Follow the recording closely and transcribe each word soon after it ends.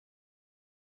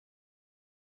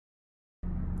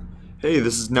Hey,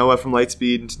 this is Noah from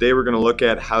Lightspeed, and today we're going to look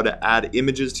at how to add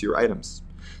images to your items.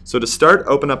 So to start,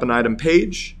 open up an item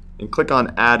page and click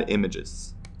on Add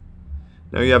Images.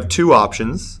 Now you have two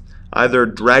options. Either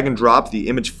drag and drop the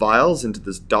image files into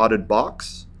this dotted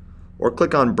box, or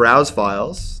click on Browse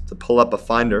Files to pull up a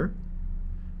finder,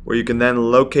 where you can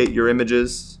then locate your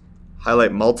images,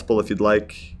 highlight multiple if you'd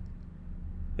like,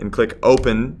 and click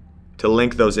Open to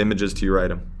link those images to your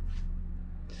item.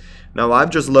 Now I've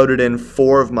just loaded in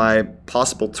 4 of my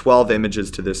possible 12 images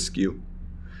to this SKU.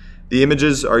 The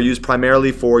images are used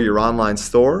primarily for your online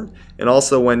store and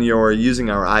also when you're using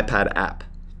our iPad app.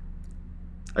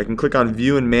 I can click on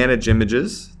View and Manage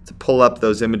Images to pull up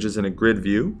those images in a grid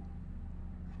view.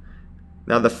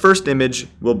 Now the first image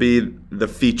will be the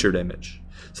featured image.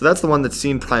 So that's the one that's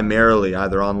seen primarily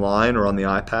either online or on the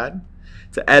iPad.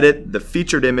 To edit the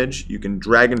featured image, you can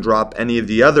drag and drop any of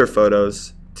the other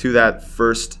photos to that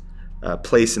first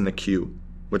place in the queue,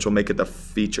 which will make it the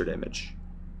featured image.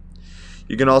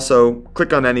 You can also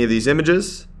click on any of these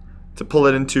images to pull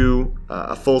it into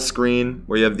a full screen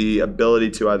where you have the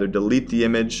ability to either delete the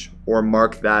image or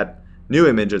mark that new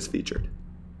image as featured.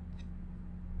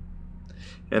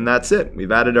 And that's it.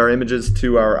 We've added our images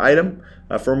to our item.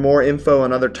 For more info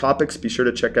on other topics, be sure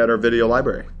to check out our video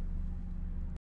library.